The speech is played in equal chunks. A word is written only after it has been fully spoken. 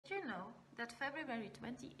that February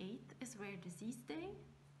 28th is Rare Disease Day?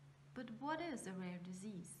 But what is a rare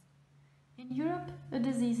disease? In Europe, a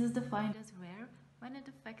disease is defined as rare when it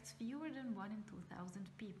affects fewer than 1 in 2,000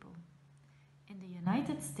 people. In the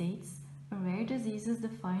United States, a rare disease is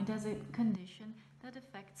defined as a condition that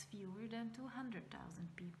affects fewer than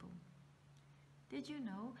 200,000 people. Did you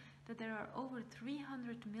know that there are over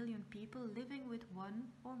 300 million people living with one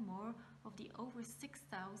or more of the over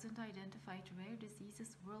 6,000 identified rare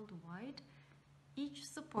diseases worldwide, each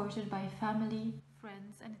supported by family,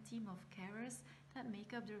 friends, and a team of carers that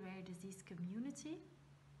make up the rare disease community?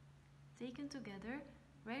 Taken together,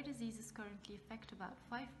 rare diseases currently affect about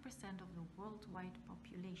 5% of the worldwide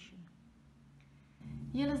population.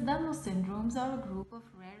 Ehlers-Danlos syndromes are a group of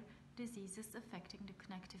rare diseases affecting the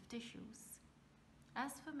connective tissues.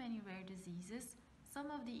 As for many rare diseases,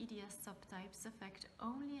 some of the EDS subtypes affect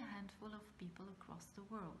only a handful of people across the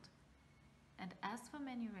world. And as for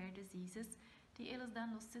many rare diseases, the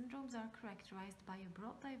Ehlers-Danlos syndromes are characterized by a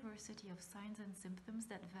broad diversity of signs and symptoms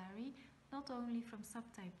that vary not only from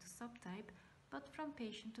subtype to subtype, but from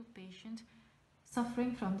patient to patient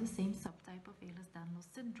suffering from the same subtype of Ehlers-Danlos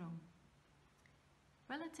syndrome.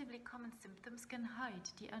 Relatively common symptoms can hide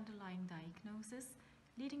the underlying diagnosis,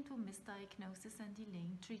 leading to misdiagnosis and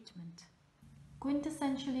delaying treatment.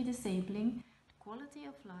 Quintessentially disabling, the quality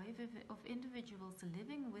of life of individuals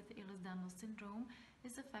living with Ehlers-Danlos syndrome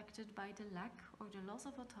is affected by the lack or the loss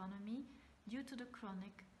of autonomy due to the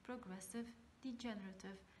chronic, progressive,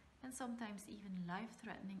 degenerative, and sometimes even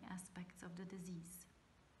life-threatening aspects of the disease.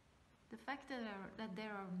 The fact that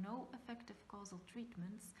there are no effective causal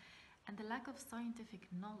treatments and the lack of scientific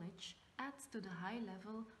knowledge adds to the high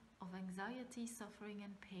level of anxiety, suffering,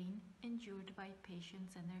 and pain endured by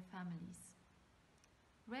patients and their families.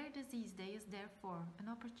 Rare Disease Day is therefore an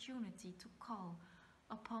opportunity to call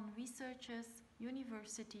upon researchers,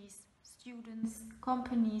 universities, students,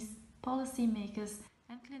 companies, policymakers,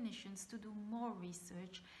 and clinicians to do more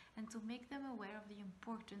research and to make them aware of the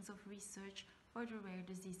importance of research for the rare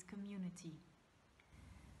disease community.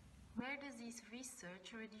 Rare disease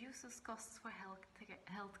research reduces costs for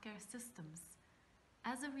healthcare systems.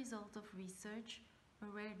 As a result of research, a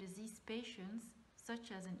rare disease patient,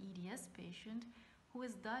 such as an EDS patient, who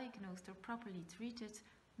is diagnosed or properly treated,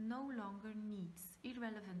 no longer needs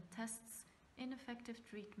irrelevant tests, ineffective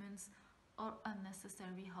treatments, or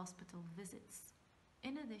unnecessary hospital visits.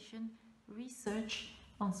 In addition, research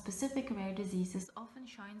on specific rare diseases often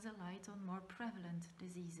shines a light on more prevalent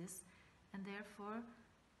diseases, and therefore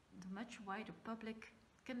the much wider public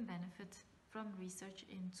can benefit from research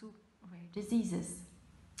into rare diseases.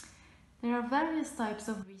 There are various types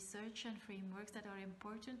of research and frameworks that are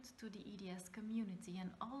important to the EDS community,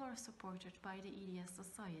 and all are supported by the EDS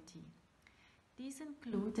Society. These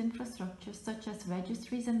include infrastructures such as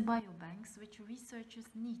registries and biobanks, which researchers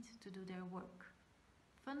need to do their work.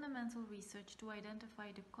 Fundamental research to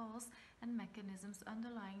identify the cause and mechanisms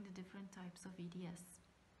underlying the different types of EDS.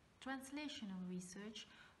 Translational research,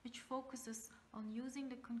 which focuses on using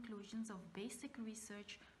the conclusions of basic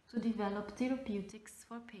research to develop therapeutics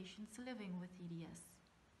for patients living with EDS.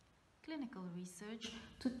 Clinical research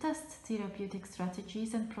to test therapeutic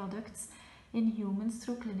strategies and products in humans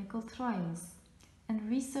through clinical trials. And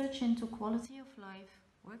research into quality of life,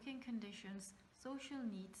 working conditions, social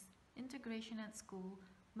needs, integration at school,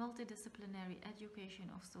 multidisciplinary education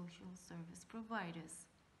of social service providers.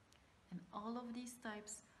 And all of these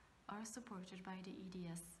types are supported by the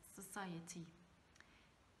EDS Society.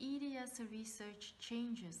 EDS research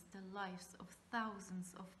changes the lives of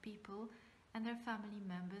thousands of people and their family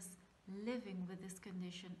members living with this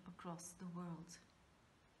condition across the world.